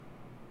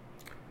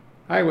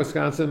Hi,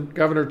 Wisconsin.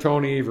 Governor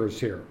Tony Evers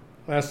here.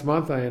 Last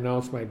month I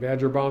announced my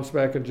Badger Bounce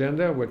Back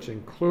agenda, which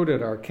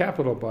included our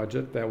capital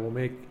budget that will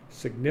make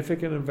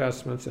significant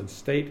investments in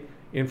state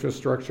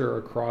infrastructure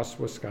across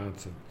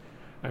Wisconsin.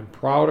 I'm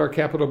proud our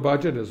capital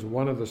budget is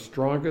one of the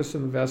strongest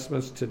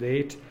investments to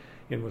date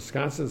in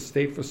Wisconsin's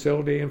state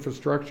facility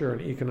infrastructure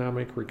and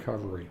economic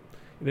recovery.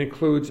 It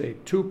includes a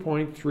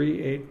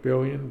 $2.38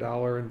 billion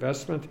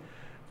investment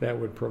that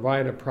would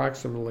provide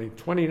approximately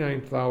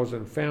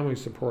 29,000 family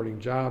supporting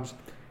jobs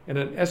and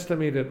an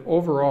estimated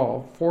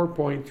overall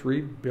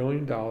 $4.3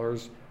 billion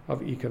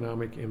of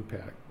economic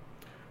impact.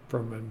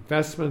 From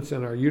investments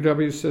in our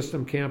UW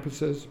system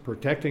campuses,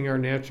 protecting our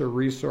natural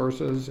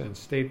resources and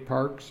state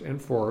parks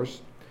and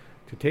forests,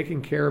 to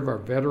taking care of our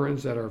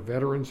veterans at our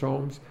veterans'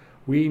 homes,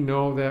 we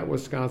know that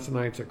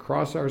Wisconsinites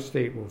across our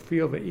state will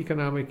feel the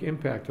economic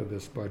impact of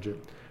this budget,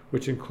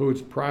 which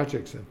includes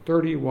projects in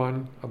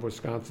 31 of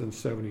Wisconsin's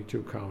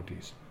 72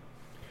 counties.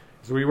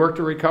 As we work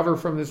to recover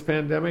from this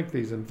pandemic,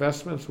 these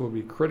investments will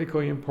be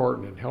critically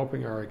important in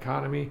helping our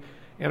economy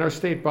and our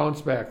state bounce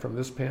back from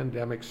this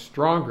pandemic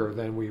stronger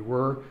than we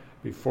were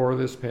before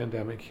this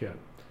pandemic hit.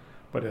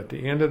 But at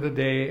the end of the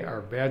day,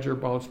 our Badger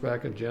Bounce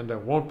Back agenda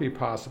won't be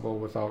possible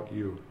without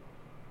you.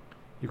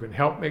 You can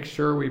help make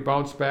sure we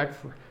bounce back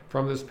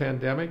from this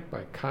pandemic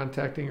by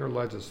contacting your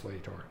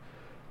legislator.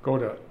 Go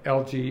to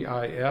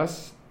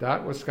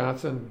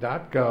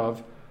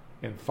lgis.wisconsin.gov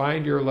and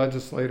find your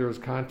legislator's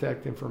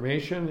contact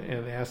information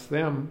and ask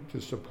them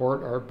to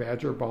support our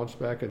Badger Bounce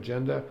Back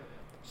agenda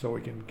so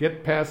we can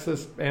get past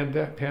this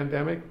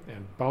pandemic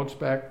and bounce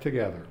back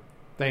together.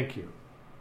 Thank you.